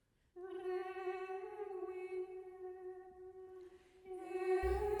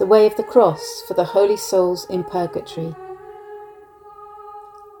The way of the cross for the holy souls in purgatory.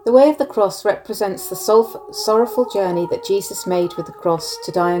 The way of the cross represents the sorrowful journey that Jesus made with the cross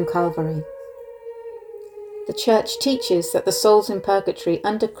to die on Calvary. The Church teaches that the souls in purgatory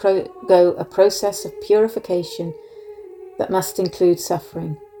undergo a process of purification that must include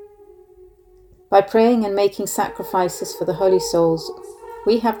suffering. By praying and making sacrifices for the holy souls,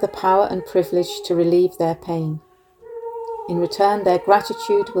 we have the power and privilege to relieve their pain. In return, their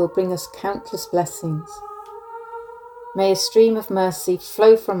gratitude will bring us countless blessings. May a stream of mercy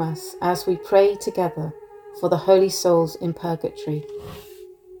flow from us as we pray together for the holy souls in purgatory.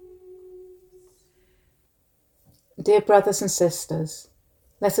 Dear brothers and sisters,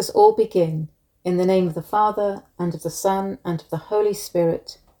 let us all begin in the name of the Father, and of the Son, and of the Holy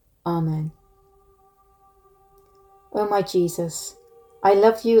Spirit. Amen. O my Jesus, I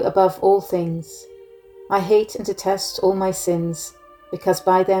love you above all things. I hate and detest all my sins, because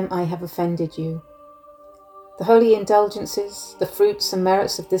by them I have offended you. The holy indulgences, the fruits and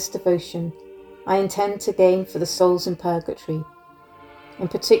merits of this devotion, I intend to gain for the souls in purgatory, in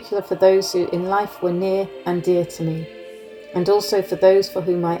particular for those who in life were near and dear to me, and also for those for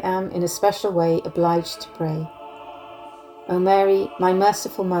whom I am in a special way obliged to pray. O Mary, my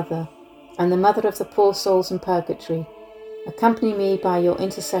merciful Mother, and the Mother of the poor souls in purgatory, accompany me by your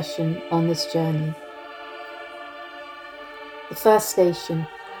intercession on this journey. The first station,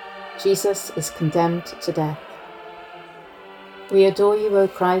 Jesus is condemned to death. We adore you, O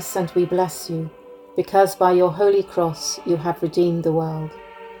Christ, and we bless you, because by your holy cross you have redeemed the world.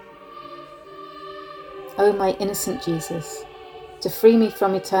 O my innocent Jesus, to free me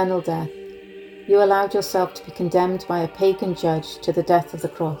from eternal death, you allowed yourself to be condemned by a pagan judge to the death of the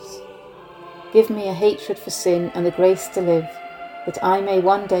cross. Give me a hatred for sin and the grace to live, that I may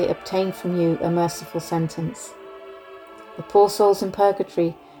one day obtain from you a merciful sentence. The poor souls in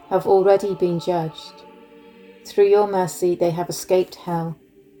purgatory have already been judged. Through your mercy they have escaped hell,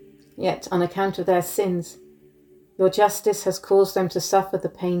 yet on account of their sins, your justice has caused them to suffer the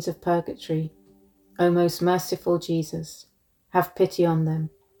pains of purgatory. O most merciful Jesus, have pity on them.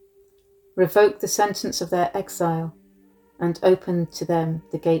 Revoke the sentence of their exile, and open to them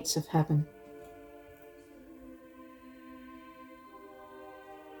the gates of heaven.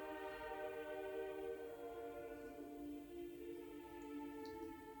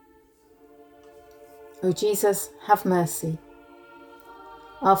 O Jesus, have mercy.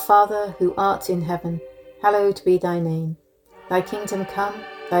 Our Father, who art in heaven, hallowed be thy name. Thy kingdom come,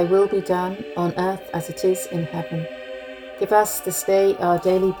 thy will be done, on earth as it is in heaven. Give us this day our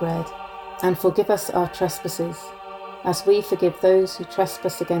daily bread, and forgive us our trespasses, as we forgive those who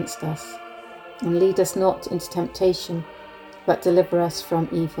trespass against us. And lead us not into temptation, but deliver us from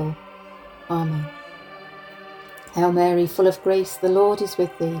evil. Amen. Hail Mary, full of grace, the Lord is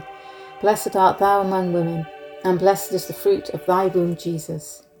with thee. Blessed art thou among women, and blessed is the fruit of thy womb,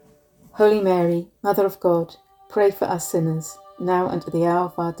 Jesus. Holy Mary, Mother of God, pray for us sinners, now and at the hour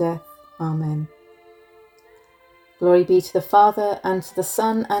of our death. Amen. Glory be to the Father, and to the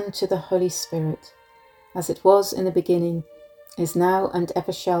Son, and to the Holy Spirit, as it was in the beginning, is now, and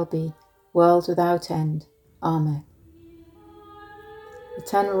ever shall be, world without end. Amen.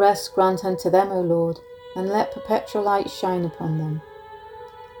 Eternal rest grant unto them, O Lord, and let perpetual light shine upon them.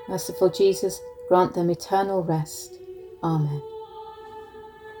 Merciful Jesus, grant them eternal rest. Amen.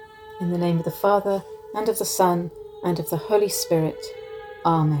 In the name of the Father, and of the Son, and of the Holy Spirit.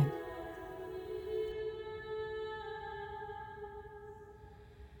 Amen.